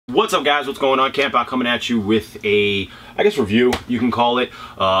What's up, guys? What's going on? Camp Out coming at you with a, I guess, review, you can call it,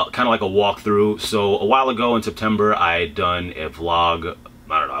 kind of like a walkthrough. So a while ago in September, I had done a vlog.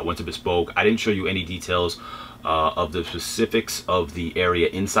 I don't know, I went to Bespoke. I didn't show you any details of the specifics of the area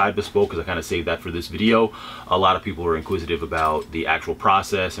inside Bespoke because I kind of saved that for this video. A lot of people were inquisitive about the actual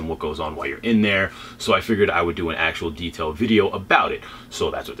process and what goes on while you're in there. So I figured I would do an actual detailed video about it.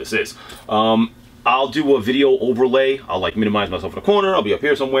 So that's what this is. I'll do a video overlay. I'll like minimize myself in a corner. I'll be up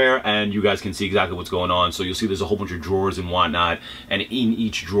here somewhere and you guys can see exactly what's going on. So you'll see there's a whole bunch of drawers and whatnot. And in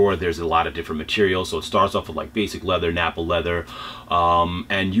each drawer, there's a lot of different materials. So it starts off with like basic leather, Nappa leather.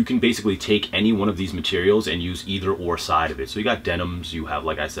 And you can basically take any one of these materials and use either or side of it. So you got denims, you have,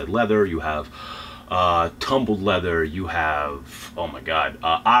 like I said, leather, you have tumbled leather, you have, oh my God,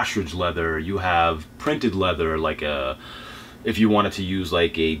 ostrich leather, you have printed leather, like a, if you wanted to use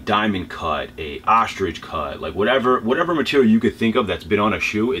like a diamond cut, a ostrich cut, like whatever material you could think of that's been on a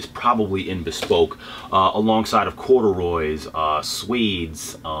shoe is probably in Bespoke, alongside of corduroys,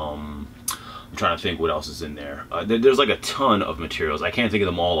 suedes. I'm trying to think what else is in there. There's like a ton of materials. I can't think of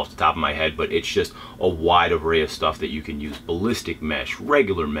them all off the top of my head, but it's just a wide array of stuff that you can use. Ballistic mesh,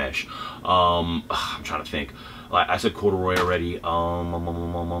 regular mesh. I'm trying to think. I said corduroy already,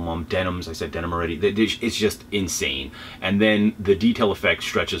 denims, I said denim already. It's just insane. And then the detail effect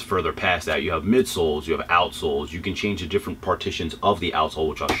stretches further past that. You have midsoles, you have outsoles. You can change the different partitions of the outsole,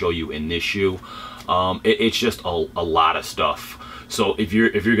 which I'll show you in this shoe. It's just a lot of stuff. So if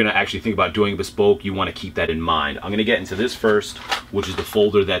you're gonna actually think about doing Bespoke, you wanna keep that in mind. I'm gonna get into this first, which is the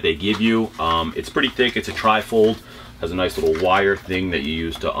folder that they give you. It's pretty thick, it's a tri-fold. Has a nice little wire thing that you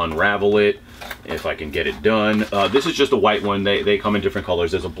use to unravel it, if I can get it done. This is just a white one. They come in different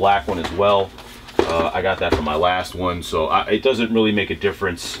colors. There's a black one as well. I got that from my last one, so it doesn't really make a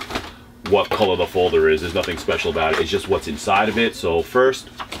difference what color the folder is. There's nothing special about it. It's just what's inside of it. So first,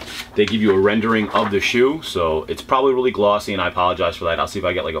 they give you a rendering of the shoe, so it's probably really glossy, and I apologize for that. I'll see if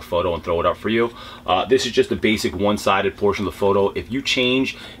I get like a photo and throw it up for you. This is just a basic one-sided portion of the photo. If you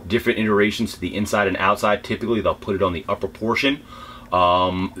change different iterations to the inside and outside, typically they'll put it on the upper portion.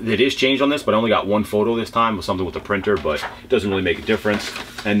 It is changed on this, but I only got one photo this time with something with the printer, but it doesn't really make a difference.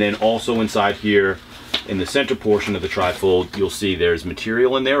 And then also inside here, in the center portion of the trifold, you'll see there's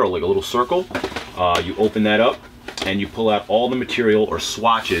material in there, or like a little circle. You open that up, and you pull out all the material, or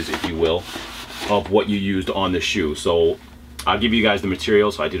swatches, if you will, of what you used on the shoe. So I'll give you guys the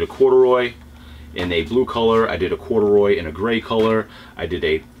material. So I did a corduroy in a blue color. I did a corduroy in a gray color. I did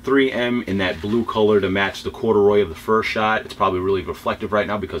a 3M in that blue color to match the corduroy of the first shot. It's probably really reflective right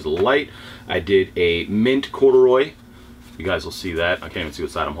now because of the light. I did a mint corduroy. You guys will see that. I can't even see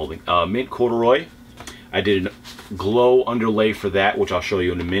what side I'm holding. Mint corduroy. I did a glow underlay for that, which I'll show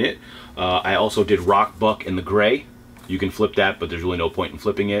you in a minute. I also did rock buck in the gray. You can flip that, but there's really no point in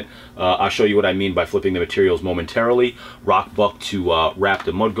flipping it. I'll show you what I mean by flipping the materials momentarily. Rock buck to wrap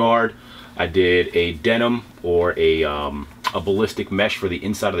the mudguard. I did a denim, or a ballistic mesh for the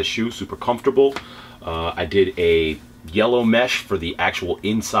inside of the shoe, super comfortable. I did a yellow mesh for the actual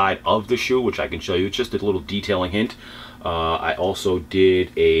inside of the shoe, which I can show you. It's just a little detailing hint. I also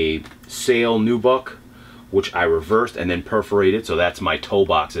did a sail nubuck, which I reversed and then perforated. So that's my toe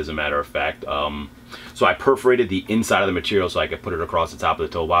box, as a matter of fact. So I perforated the inside of the material so I could put it across the top of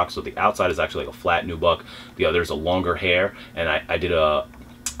the toe box. So the outside is actually like a flat nubuck. The other is a longer hair. And I did a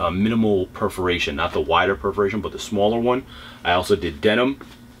minimal perforation, not the wider perforation, but the smaller one. I also did denim.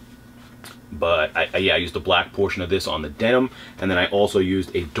 But I used the black portion of this on the denim, and then I also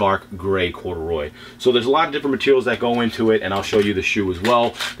used a dark gray corduroy. So there's a lot of different materials that go into it, and I'll show you the shoe as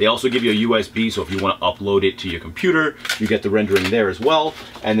well. They also give you a USB, so if you want to upload it to your computer, you get the rendering there as well.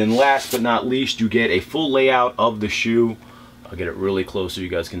 And then last but not least, you get a full layout of the shoe. I'll get it really close so you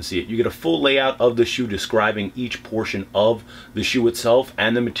guys can see it. You get a full layout of the shoe describing each portion of the shoe itself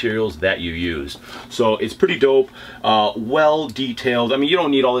and the materials that you used. So it's pretty dope, well detailed. I mean, you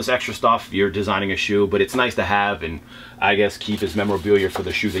don't need all this extra stuff. You're designing a shoe, but it's nice to have and I guess keep as memorabilia for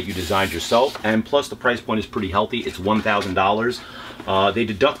the shoe that you designed yourself. And plus the price point is pretty healthy. It's $1,000. They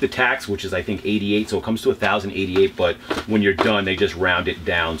deduct the tax, which is I think 88, so it comes to 1,088, but when you're done, they just round it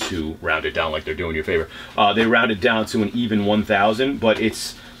down like they're doing you a favor. They round it down to an even 1,000, but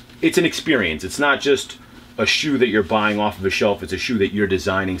it's an experience. It's not just a shoe that you're buying off of a shelf. It's a shoe that you're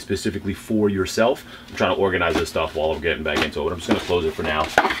designing specifically for yourself. I'm trying to organize this stuff while I'm getting back into it, but I'm just gonna close it for now.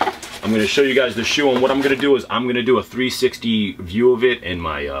 I'm going to show you guys the shoe, and what I'm going to do is I'm going to do a 360 view of it in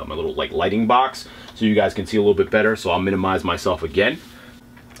my my little like lighting box so you guys can see a little bit better. So I'll minimize myself again.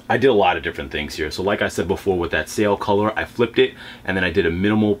 I did a lot of different things here. So like I said before, with that sail color, I flipped it and then I did a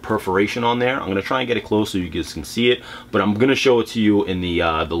minimal perforation on there. I'm gonna try and get it close so you guys can see it, but I'm gonna show it to you in the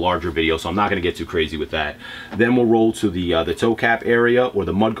larger video, so I'm not gonna get too crazy with that. Then we'll roll to the toe cap area, or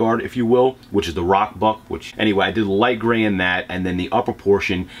the mud guard, if you will, which is the rock buck, which anyway, I did light gray in that, and then the upper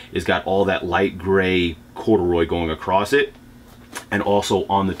portion is got all that light gray corduroy going across it, and also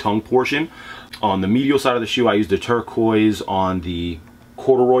on the tongue portion. On the medial side of the shoe, I used the turquoise on the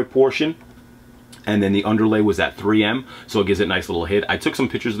corduroy portion, and then the underlay was at 3M, so it gives it a nice little hit. I took some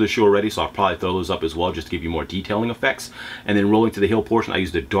pictures of the shoe already, so I'll probably throw those up as well just to give you more detailing effects. And then rolling to the heel portion, I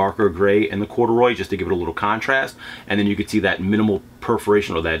used a darker gray in the corduroy just to give it a little contrast. And then you could see that minimal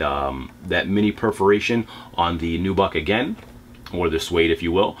perforation, or that mini perforation on the nubuck again, or the suede, if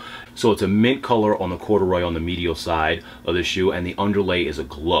you will. So it's a mint color on the corduroy on the medial side of the shoe, and the underlay is a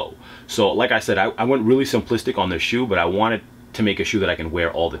glow. So like I said, I went really simplistic on the shoe, but I wanted to make a shoe that I can wear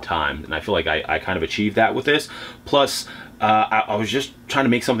all the time, and I feel like I kind of achieved that with this. Plus I was just trying to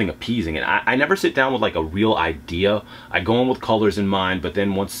make something appeasing, and I never sit down with like a real idea. I go in with colors in mind, but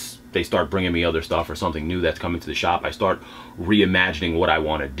then once they start bringing me other stuff or something new that's coming to the shop, I start reimagining what I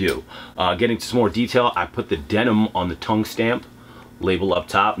want to do. Getting to some more detail, I put the denim on the tongue stamp label up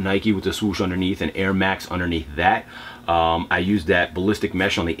top, Nike with the swoosh underneath, and Air Max underneath that. I used that ballistic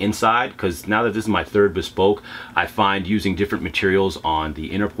mesh on the inside, because now that this is my third bespoke, I find using different materials on the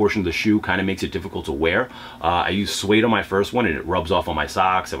inner portion of the shoe kind of makes it difficult to wear. I used suede on my first one, and it rubs off on my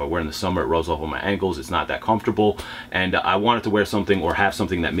socks. If I wear it in the summer, it rubs off on my ankles. It's not that comfortable, and I wanted to wear something or have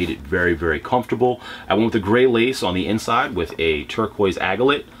something that made it very, very comfortable. I went with the gray lace on the inside with a turquoise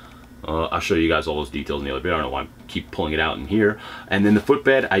agate. I'll show you guys all those details in the other video. I don't know why I keep pulling it out in here. And then the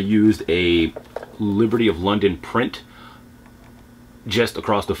footbed, I used a Liberty of London print just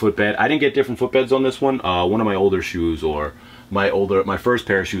across the footbed. I didn't get different footbeds on this one. One of my older shoes, or my first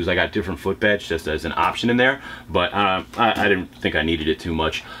pair of shoes, I got different footbeds just as an option in there, but I didn't think I needed it too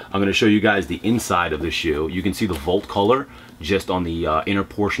much. I'm going to show you guys the inside of the shoe. You can see the Volt color just on the inner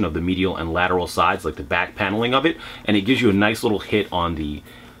portion of the medial and lateral sides, like the back paneling of it, and it gives you a nice little hit on the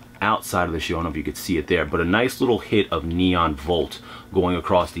outside of the shoe. I don't know if you could see it there, but a nice little hit of neon Volt going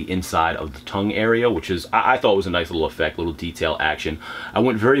across the inside of the tongue area, which is, I thought was a nice little effect, little detail action. I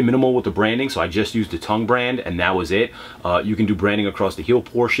went very minimal with the branding, so I just used the tongue brand, and that was it. You can do branding across the heel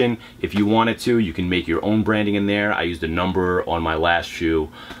portion if you wanted to. You can make your own branding in there. I used a number on my last shoe.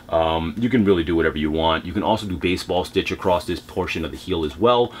 You can really do whatever you want. You can also do baseball stitch across this portion of the heel as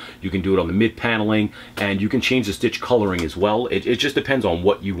well. You can do it on the mid paneling, and you can change the stitch coloring as well. It just depends on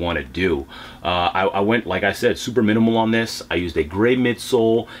what you want to do. I went, like I said, super minimal on this. I used a gray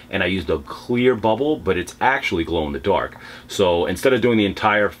midsole, and I used a clear bubble, but it's actually glow in the dark. So instead of doing the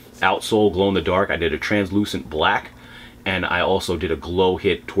entire outsole glow in the dark, I did a translucent black, and I also did a glow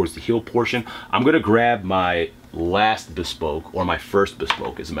hit towards the heel portion. I'm gonna grab my last bespoke, or my first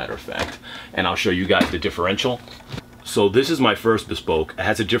bespoke as a matter of fact, and I'll show you guys the differential. So this is my first bespoke. It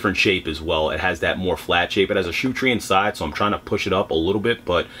has a different shape as well. It has that more flat shape. It has a shoe tree inside, so I'm trying to push it up a little bit,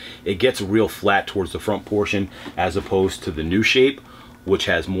 but it gets real flat towards the front portion as opposed to the new shape, which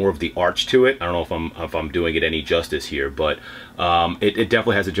has more of the arch to it. I don't know if I'm doing it any justice here, but it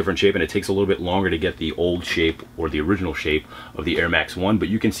definitely has a different shape, and it takes a little bit longer to get the old shape, or the original shape of the Air Max 1. But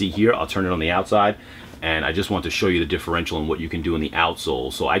you can see here, I'll turn it on the outside, and I just want to show you the differential and what you can do in the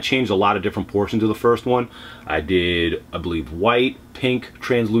outsole. So I changed a lot of different portions of the first one. I did, I believe, white, pink,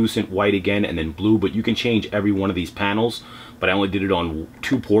 translucent, white again, and then blue, but you can change every one of these panels. But I only did it on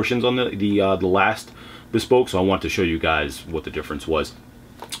 2 portions on the last bespoke, so I want to show you guys what the difference was.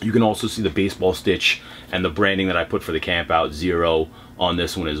 You can also see the baseball stitch and the branding that I put for the Camp Out Zero on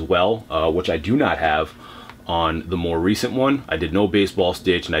this one as well, which I do not have on the more recent one. I did no baseball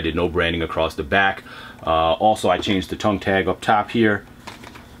stitch, and I did no branding across the back. Also, I changed the tongue tag up top here.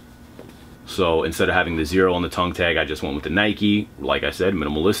 So instead of having the 0 on the tongue tag, I just went with the Nike, like I said,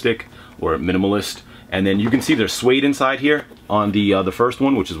 minimalistic, or minimalist. And then you can see there's suede inside here on the first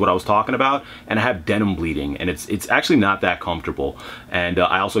one, which is what I was talking about. And I have denim bleeding, and it's actually not that comfortable. And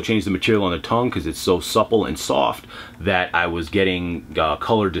I also changed the material on the tongue because it's so supple and soft that I was getting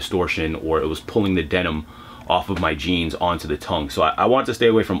color distortion, or it was pulling the denim off of my jeans onto the tongue. So I want to stay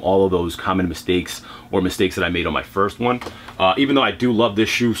away from all of those common mistakes, or mistakes that I made on my first one. Even though I do love this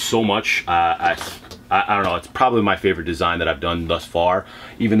shoe so much, I don't know, it's probably my favorite design that I've done thus far,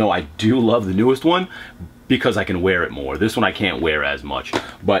 even though I do love the newest one because I can wear it more. This one I can't wear as much,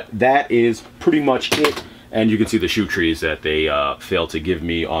 but that is pretty much it. And you can see the shoe trees that they failed to give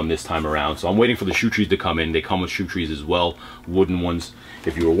me on this time around. So I'm waiting for the shoe trees to come in. They come with shoe trees as well, wooden ones,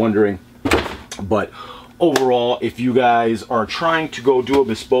 if you were wondering. But overall, if you guys are trying to go do a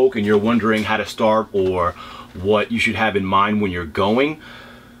bespoke and you're wondering how to start or what you should have in mind when you're going,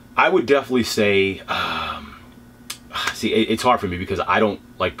 I would definitely say, see, it's hard for me because I don't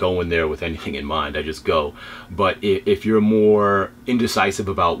like going there with anything in mind. I just go. But if you're more indecisive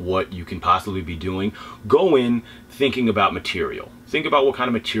about what you can possibly be doing, go in thinking about material. Think about what kind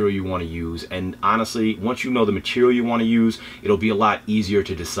of material you want to use. And honestly, once you know the material you want to use, it'll be a lot easier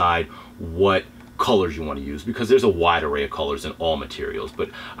to decide what colors you want to use, because there's a wide array of colors in all materials. But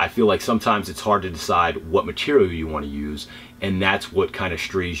I feel like sometimes it's hard to decide what material you want to use, and that's what kind of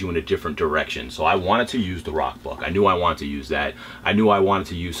strays you in a different direction. So I wanted to use the rock buck. I knew I wanted to use that. I knew I wanted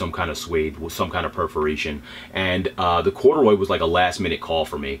to use some kind of suede with some kind of perforation, and the corduroy was like a last minute call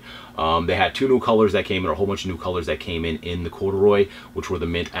for me. They had 2 new colors that came in, or a whole bunch of new colors that came in the corduroy, which were the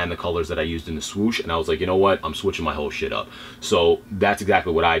mint and the colors that I used in the swoosh, and I was like, you know what, I'm switching my whole shit up. So that's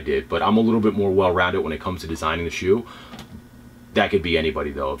exactly what I did. But I'm a little bit more well-rounded when it comes to designing the shoe. That could be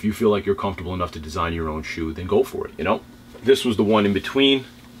anybody though. If you feel like you're comfortable enough to design your own shoe, then go for it, you know? This was the one in between,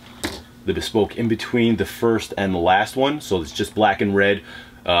 the bespoke in between the first and the last one. So it's just black and red,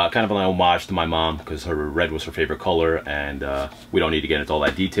 kind of an homage to my mom, because her red was her favorite color, and we don't need to get into all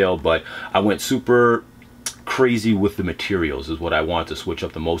that detail. But I went super crazy with the materials, is what I wanted to switch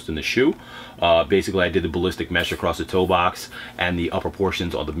up the most in the shoe. Basically, I did the ballistic mesh across the toe box and the upper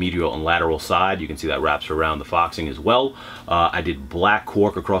portions on the medial and lateral side. You can see that wraps around the foxing as well. I did black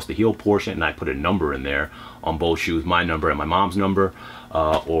cork across the heel portion, and I put a number in there on both shoes, my number and my mom's number,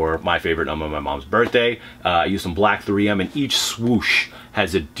 or my favorite number, my mom's birthday. I used some black 3M, and each swoosh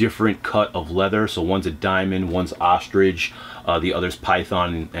has a different cut of leather. So one's a diamond, one's ostrich, the other's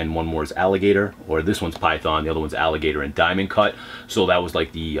python, and one more is alligator. Or this one's python, the other one's alligator and diamond cut. So that was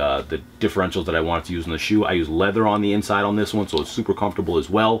like the differentials that I wanted to use on the shoe. I used leather on the inside on this one, so it's super comfortable as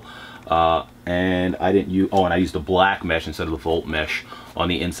well. And I didn't use, oh, and I used the black mesh instead of the volt mesh on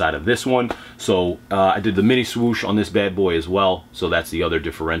the inside of this one. So I did the mini swoosh on this bad boy as well, so that's the other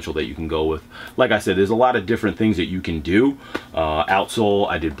differential that you can go with. Like I said, there's a lot of different things that you can do. Outsole,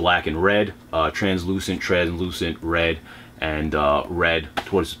 I did black and red, translucent, red, and red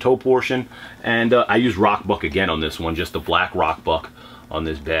towards the toe portion. And I used rock buck again on this one, just the black rock buck on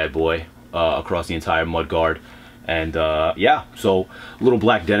this bad boy across the entire mud guard. And yeah, so a little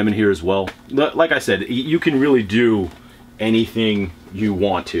black denim in here as well. Like I said, you can really do anything you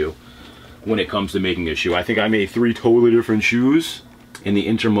want to when it comes to making a shoe. I think I made 3 totally different shoes in the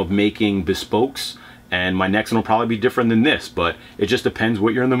interim of making bespokes, and my next one will probably be different than this, but it just depends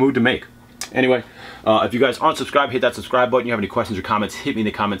what you're in the mood to make. Anyway, if you guys aren't subscribed, hit that subscribe button. You have any questions or comments, hit me in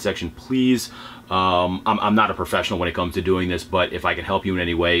the comment section, please. I'm not a professional when it comes to doing this, but if I can help you in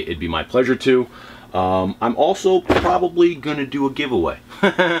any way, it'd be my pleasure to. I'm also probably gonna do a giveaway.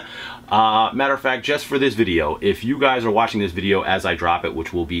 Matter of fact, just for this video, if you guys are watching this video as I drop it,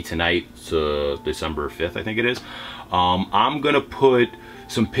 which will be tonight, December 5th, I think it is, I'm gonna put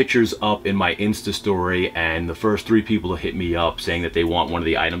some pictures up in my Insta story, and the first 3 people to hit me up saying that they want one of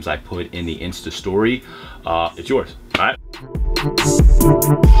the items I put in the Insta story, it's yours. All right.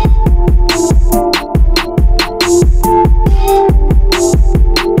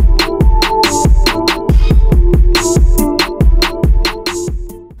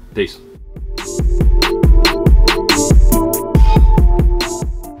 Peace.